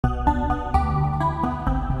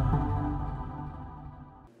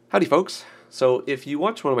Howdy folks. So if you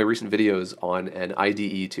watched one of my recent videos on an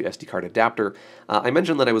IDE to SD card adapter, I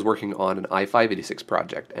mentioned that I was working on an i586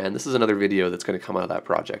 project, and this is another video that's going to come out of that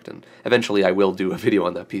project, and eventually I will do a video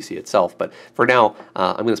on that PC itself, but for now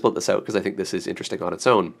I'm going to split this out because I think this is interesting on its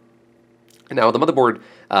own. Now the motherboard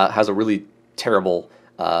has a really terrible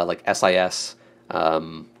like SIS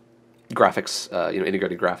graphics,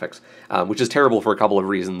 integrated graphics, which is terrible for a couple of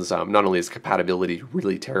reasons. Not only is compatibility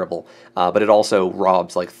really terrible, but it also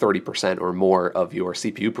robs like 30% or more of your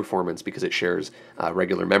CPU performance because it shares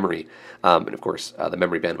regular memory. And of course, the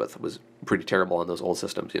memory bandwidth was pretty terrible on those old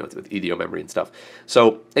systems, with EDO memory and stuff.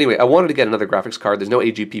 So anyway, I wanted to get another graphics card. There's no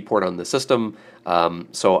AGP port on the system,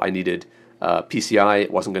 so I needed PCI.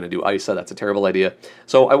 It wasn't going to do ISA. That's a terrible idea.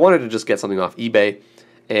 So I wanted to just get something off eBay,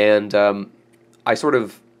 and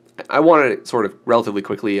I wanted it sort of relatively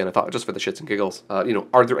quickly, and I thought just for the shits and giggles,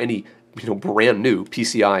 are there any brand new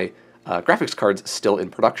PCI graphics cards still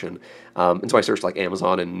in production? And so I searched like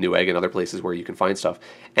Amazon and Newegg and other places where you can find stuff,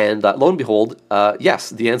 and lo and behold,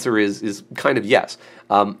 yes, the answer is kind of yes.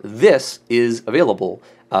 This is available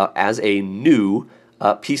as a new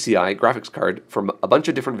PCI graphics card from a bunch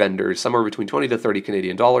of different vendors, somewhere between 20 to 30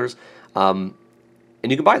 Canadian dollars, and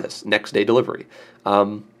you can buy this next day delivery.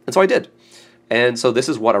 And so I did. And so this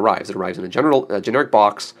is what arrives. It arrives in a generic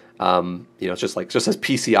box. It just says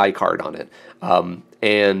PCI card on it,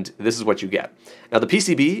 and this is what you get. Now the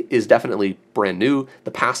PCB is definitely brand new.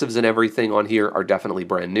 The passives and everything on here are definitely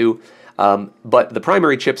brand new, but the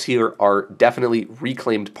primary chips here are definitely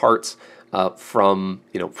reclaimed parts from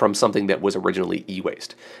something that was originally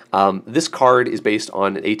e-waste. This card is based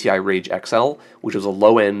on an ATI Rage XL, which was a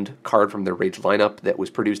low-end card from their Rage lineup that was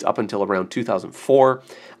produced up until around 2004.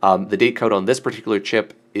 The date code on this particular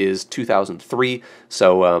chip is 2003,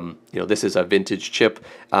 so this is a vintage chip,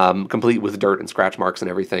 complete with dirt and scratch marks and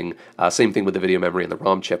everything. Same thing with the video memory and the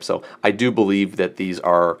ROM chip. So I do believe that these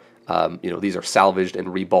are salvaged and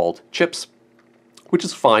reballed chips, which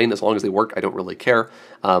is fine as long as they work. I don't really care.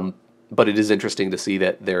 But it is interesting to see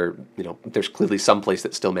that there's clearly some place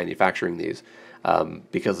that's still manufacturing these,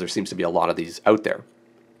 because there seems to be a lot of these out there,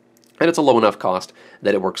 and it's a low enough cost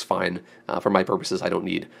that it works fine for my purposes. I don't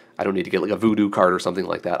need to get like a Voodoo card or something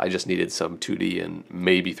like that. I just needed some 2D and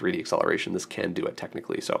maybe 3D acceleration. This can do it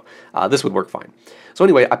technically, so this would work fine. So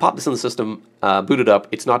anyway, I popped this in the system, booted up.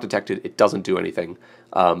 It's not detected. It doesn't do anything,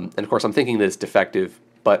 and of course I'm thinking that it's defective.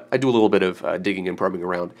 But I do a little bit of digging and probing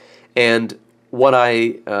around, and what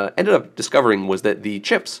I ended up discovering was that the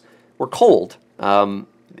chips were cold, and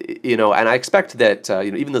I expect that,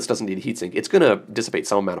 even though this doesn't need a heatsink, it's going to dissipate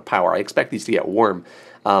some amount of power. I expect these to get warm,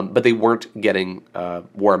 but they weren't getting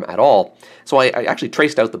warm at all. So I actually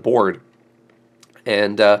traced out the board,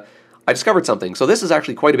 and I discovered something. So this is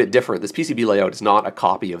actually quite a bit different. This PCB layout is not a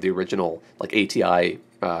copy of the original like ATI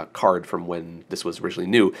card from when this was originally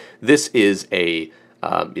new. This is a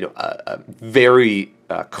very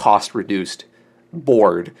cost-reduced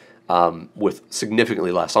board with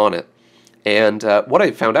significantly less on it. And what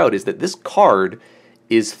I found out is that this card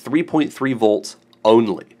is 3.3 volts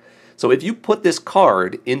only. So if you put this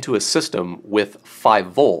card into a system with 5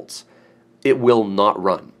 volts, it will not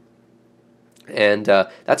run. And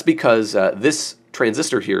that's because this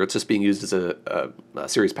transistor here, it's just being used as a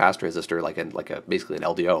series pass transistor, basically an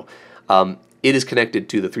LDO. It is connected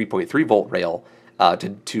to the 3.3 volt rail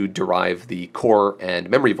to derive the core and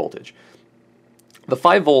memory voltage. The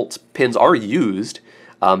 5 volt pins are used.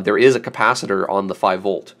 There is a capacitor on the 5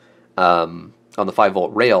 volt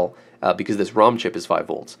rail because this ROM chip is 5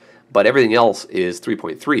 volts, but everything else is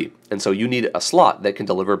 3.3, and so you need a slot that can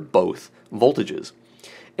deliver both voltages.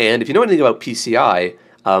 And if you know anything about PCI,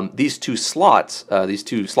 these two slots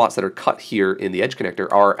that are cut here in the edge connector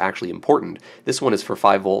are actually important. This one is for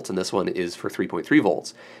 5 volts and this one is for 3.3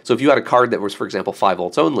 volts. So if you had a card that was, for example, 5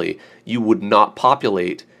 volts only, you would not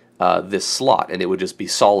populate this slot, and it would just be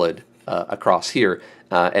solid across here,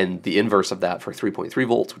 and the inverse of that for 3.3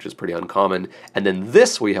 volts, which is pretty uncommon. And then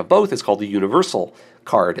this, where you have both, is called the universal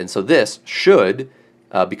card, and so this should,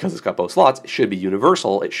 because it's got both slots, it should be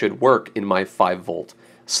universal. It should work in my 5 volt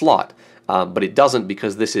slot, but it doesn't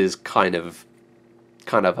because this is kind of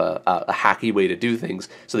a hacky way to do things,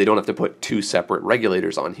 so they don't have to put 2 separate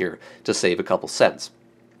regulators on here to save a couple cents.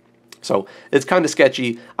 So it's kind of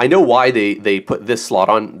sketchy. I know why they put this slot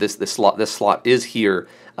on. This slot is here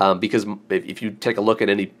because if you take a look at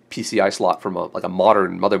any PCI slot from a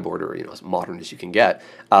modern motherboard, or as modern as you can get,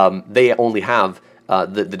 they only have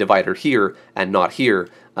the divider here and not here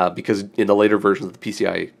because in the later versions of the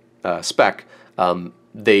PCI spec,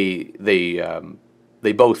 they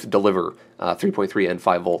they both deliver 3.3 and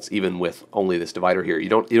 5 volts, even with only this divider here. You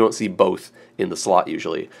don't see both in the slot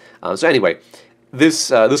usually. So anyway, this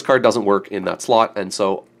card doesn't work in that slot, and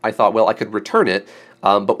so I thought, well, I could return it,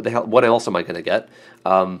 but what else am I going to get?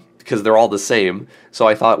 Because they're all the same. So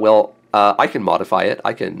I thought, well, I can modify it.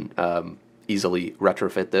 I can easily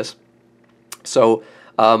retrofit this. So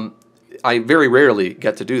I very rarely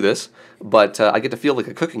get to do this, but I get to feel like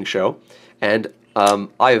a cooking show, and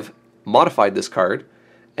I've modified this card,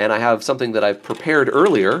 and I have something that I've prepared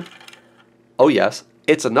earlier. Oh yes,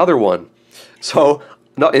 it's another one. So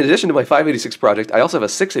in addition to my 586 project, I also have a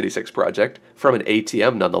 686 project from an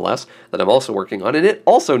ATM nonetheless that I'm also working on, and it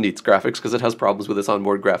also needs graphics because it has problems with its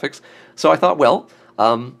onboard graphics. So I thought, well,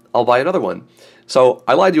 I'll buy another one. So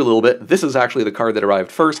I lied to you a little bit. This is actually the card that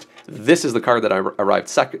arrived first. This is the card that arrived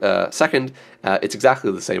second. It's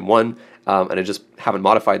exactly the same one, and I just haven't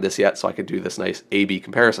modified this yet, so I could do this nice A-B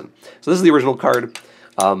comparison. So this is the original card.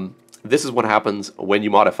 This is what happens when you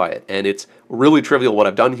modify it, and it's really trivial what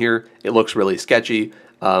I've done here. It looks really sketchy,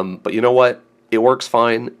 but you know what? It works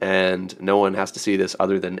fine, and no one has to see this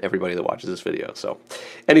other than everybody that watches this video. So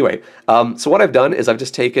anyway, so what I've done is I've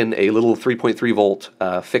just taken a little 3.3 volt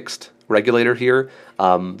fixed regulator here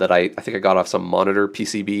that I think I got off some monitor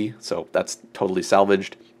PCB, so that's totally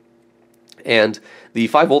salvaged. And the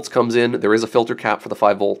 5 volts comes in, there is a filter cap for the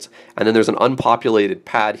 5 volts, and then there's an unpopulated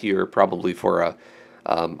pad here, probably for a,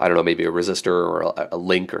 I don't know, maybe a resistor or a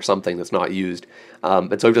link or something that's not used.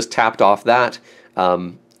 And so I've just tapped off that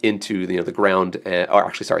into the ground, or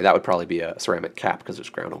actually, sorry, that would probably be a ceramic cap because there's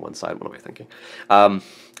ground on one side. What am I thinking?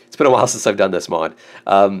 It's been a while since I've done this mod.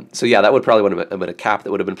 So yeah, that would probably have been a cap that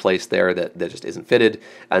would have been placed there that just isn't fitted.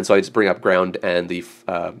 And so I just bring up ground and the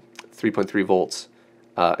 3.3 volts,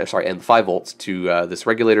 sorry, and the 5 volts to this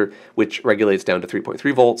regulator, which regulates down to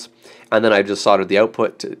 3.3 volts. And then I just soldered the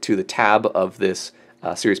output to the tab of this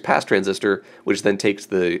series pass transistor, which then takes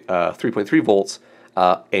the 3.3 volts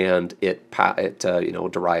and it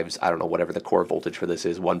derives, I don't know, whatever the core voltage for this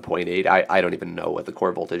is, 1.8. I don't even know what the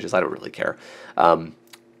core voltage is. I don't really care.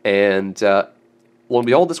 And lo and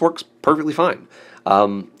behold, this works perfectly fine.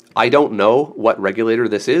 I don't know what regulator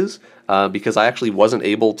this is because I actually wasn't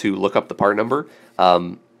able to look up the part number.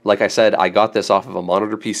 Like I said, I got this off of a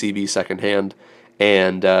monitor PCB secondhand,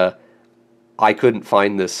 and I couldn't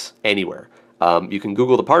find this anywhere. You can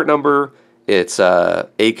Google the part number. It's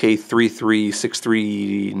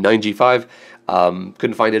AK33639G5.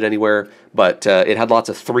 Couldn't find it anywhere, but it had lots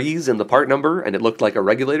of 3s in the part number, and it looked like a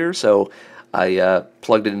regulator, so I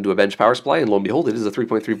plugged it into a bench power supply, and lo and behold, it is a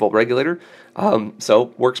 3.3 volt regulator.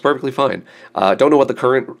 So works perfectly fine. Don't know what the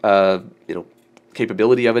current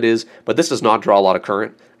capability of it is, but this does not draw a lot of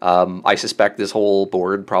current. I suspect this whole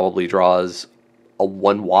board probably draws a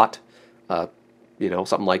 1 watt,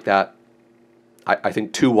 something like that. I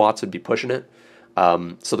think 2 watts would be pushing it.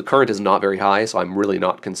 So the current is not very high, so I'm really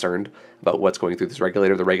not concerned about what's going through this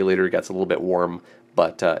regulator. The regulator gets a little bit warm,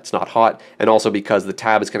 but it's not hot. And also because the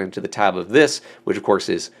tab is connected to the tab of this, which of course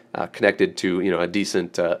is connected to a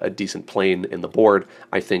decent plane in the board,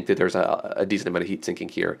 I think that there's a decent amount of heat sinking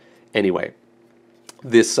here. Anyway,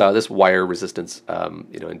 this wire resistance,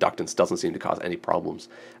 inductance doesn't seem to cause any problems.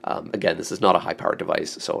 Again, this is not a high-powered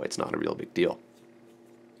device, so it's not a real big deal.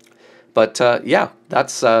 But yeah,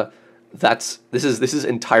 this is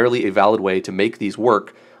entirely a valid way to make these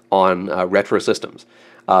work on retro systems.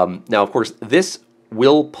 Now, of course, this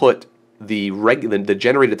will put the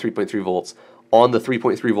generated 3.3 volts on the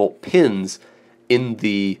 3.3 volt pins in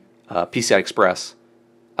the PCI Express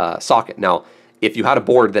socket. Now, if you had a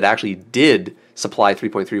board that actually did supply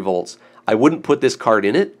 3.3 volts, I wouldn't put this card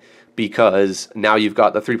in it because now you've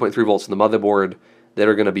got the 3.3 volts in the motherboard that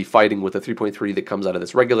are going to be fighting with the 3.3 that comes out of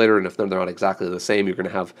this regulator, and if they're not exactly the same, you're going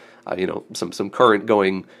to have some current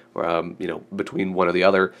going between one or the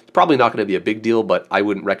other. It's probably not going to be a big deal, but I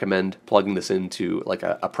wouldn't recommend plugging this into like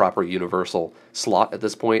a proper universal slot at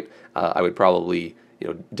this point. I would probably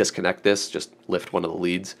disconnect this, just lift one of the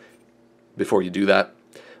leads before you do that.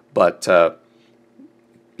 But I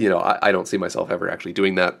don't see myself ever actually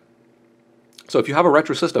doing that. So if you have a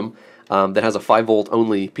retro system that has a 5 volt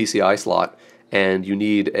only PCI slot, and you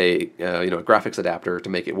need a graphics adapter to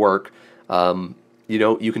make it work,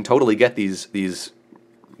 you can totally get these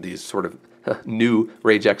sort of new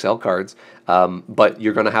Rage XL cards, but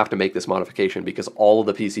you're going to have to make this modification because all of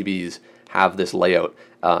the PCBs have this layout,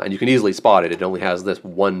 and you can easily spot it. It only has this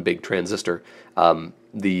one big transistor.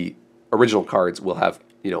 The original cards will have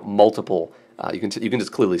multiple. You can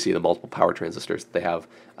just clearly see the multiple power transistors that they have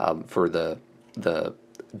for the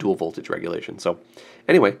dual voltage regulation. So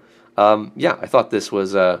anyway. Yeah, I thought this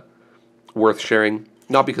was worth sharing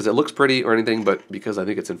Not because it looks pretty or anything, but because I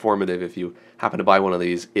think it's informative. If you happen to buy one of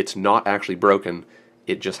these, it's not actually broken.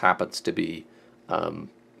 It just happens to be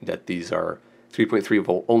that these are 3.3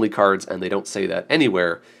 volt only cards, and they don't say that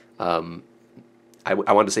anywhere. I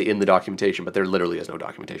wanted to say in the documentation, but there literally is no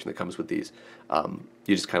documentation that comes with these.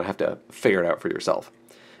 You just kind of have to figure it out for yourself.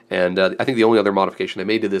 And I think the only other modification I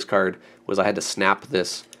made to this card was I had to snap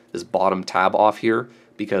this bottom tab off here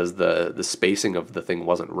because the spacing of the thing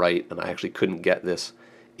wasn't right, and I actually couldn't get this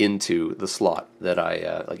into the slot that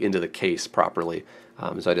I like into the case properly.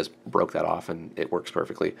 So I just broke that off, and it works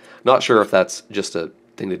perfectly. Not sure if that's just a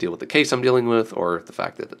thing to deal with the case I'm dealing with, or the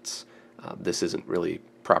fact that it's this isn't really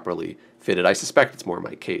properly fitted. I suspect it's more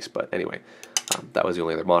my case, but anyway, that was the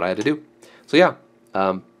only other mod I had to do. So yeah,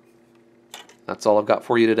 that's all I've got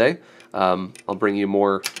for you today. I'll bring you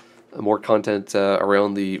more content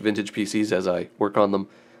around the vintage PCs as I work on them,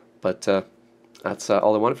 but that's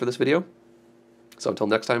all I wanted for this video. So until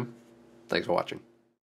next time, thanks for watching.